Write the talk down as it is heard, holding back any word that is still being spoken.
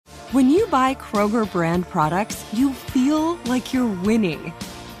When you buy Kroger brand products, you feel like you're winning.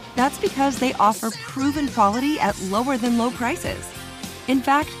 That's because they offer proven quality at lower than low prices. In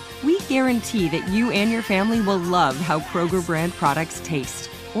fact, we guarantee that you and your family will love how Kroger brand products taste,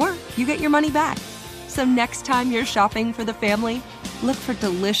 or you get your money back. So next time you're shopping for the family, look for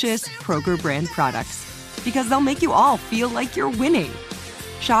delicious Kroger brand products, because they'll make you all feel like you're winning.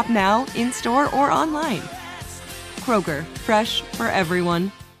 Shop now, in-store, or online. Kroger, fresh for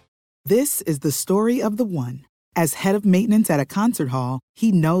everyone. This is the story of the one. As head of maintenance at a concert hall,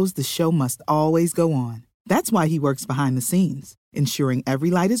 he knows the show must always go on. That's why he works behind the scenes, ensuring every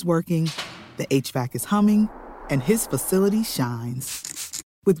light is working, the HVAC is humming, and his facility shines.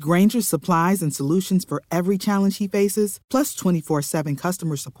 With Grainger's supplies and solutions for every challenge he faces, plus 24/7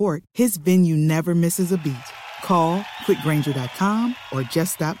 customer support, his venue never misses a beat. Call quickgrainger.com or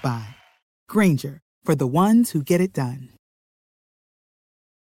just stop by. Grainger, for the ones who get it done.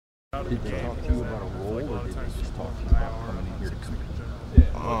 Did they talk to you about a role, or did they just talk to you about coming in here to compete?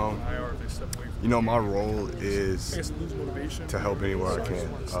 My role is to help anywhere I can,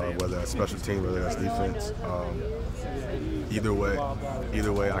 whether that's special team, whether that's defense. Either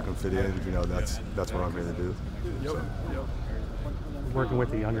way I can fit in. That's what I'm here to do. So. Working with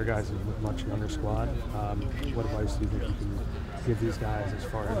the younger guys and with much younger squad, what advice do you think you can give these guys as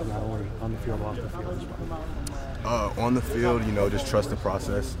far as not only on the field, off the field as well? On the field, just trust the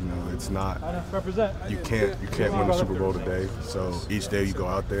process. It's not you can't win the Super Bowl today. So each day you go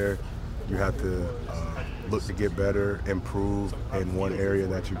out there, you have to look to get better, improve in one area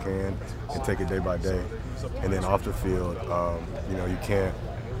that you can, and take it day by day. And then off the field, you can't,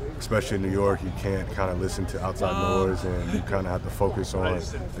 especially in New York, you can't kind of listen to outside noise, and you kind of have to focus on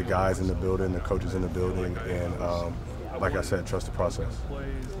the guys in the building, the coaches in the building, and like I said, trust the process.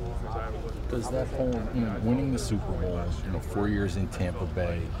 Does that whole, winning the Super Bowl, 4 years in Tampa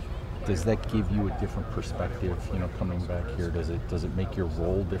Bay, does that give you a different perspective, coming back here? Does it make your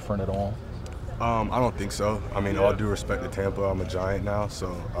role different at all? I don't think so. All due respect to Tampa, I'm a Giant now,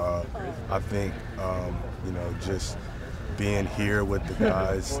 so I think, just being here with the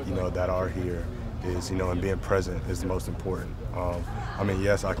guys, that are here is, and being present is the most important.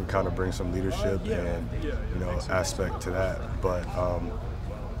 Yes, I can kind of bring some leadership and, aspect to that, but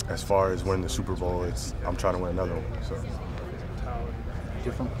as far as winning the Super Bowl, I'm trying to win another one. So.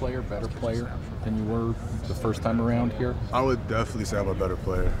 Different player, better player than you were the first time around here? I would definitely say I'm a better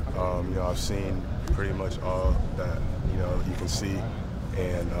player. I've seen pretty much all that, you can see,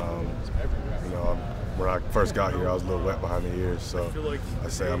 and, when I first got here, I was a little wet behind the ears, so I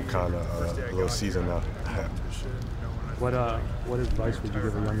say I'm kind of a little seasoned now. What advice would you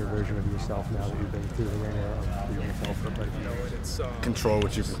give a younger version of yourself now that you've been through the ringer of the NFL for quite a few years? Control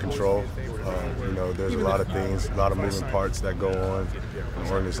what you can control. There's a lot of things, a lot of moving parts that go on in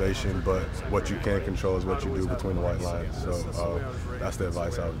an organization, but what you can control is what you do between the white lines. So that's the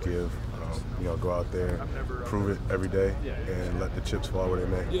advice I would give. Go out there, prove it every day, and let the chips fall where they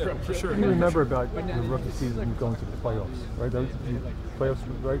may. Yeah, for sure. You remember about your rookie season going to the playoffs, right? Playoffs,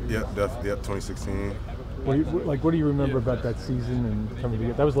 right? Yep, definitely. Yep, 2016. What do you remember about that season and coming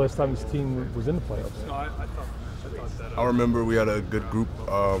together? That was the last time this team was in the playoffs. No, I thought I remember we had a good group,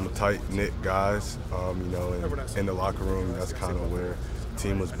 tight-knit guys, and in the locker room, that's kind of where the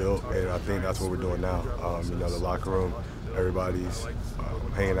team was built, and I think that's what we're doing now. The locker room, everybody's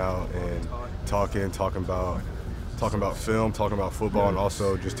hanging out and talking about film, talking about football, and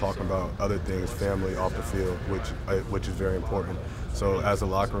also just talking about other things, family off the field, which is very important. So as the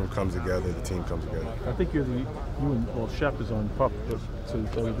locker room comes together, the team comes together. I think Shep is on pup, so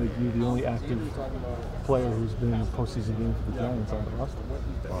you're the only active player who's been in a postseason game for the Giants on the roster.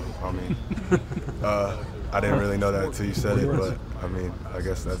 I didn't really know that until you said it, but I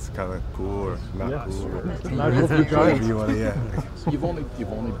guess that's kind of cool or not cool. Not cool for the Giants. You've only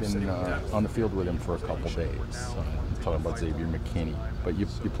been on the field with him for a couple days. Talking about Xavier McKinney, but you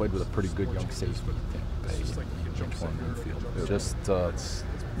played with a pretty good young safety in Tampa Bay.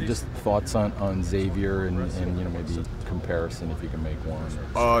 Just thoughts on Xavier and maybe comparison if you can make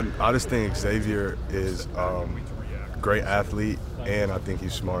one. I just think Xavier is great athlete, and I think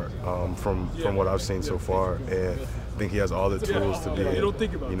he's smart from what I've seen so far, and I think he has all the tools to be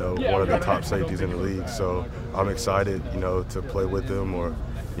one of the top safeties in the league. So I'm excited to play with him or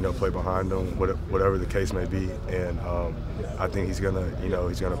play behind him, whatever the case may be, and I think he's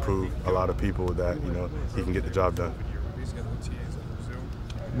gonna prove a lot of people that he can get the job done.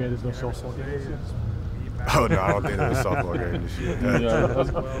 There's no softball game. Oh no, I don't think there's a softball game this year.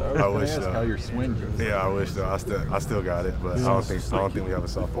 I wish so. How your swing is. Yeah, I wish so. I still got it, but I don't think we have a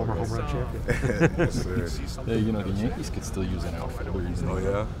softball game. Home run champion. Yes, sir. Yeah, the Yankees could still use an outfielder. Oh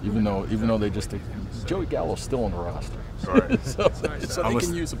yeah. Even though they just Joey Gallo's still on the roster. Right. so they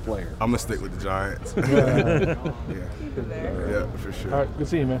can use a player. I'm gonna stick with the Giants. Yeah, for sure. All right, good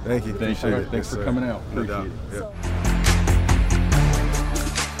seeing you, man. Thank you. Appreciate it. Thanks for coming out. No Appreciate doubt. it. Yep.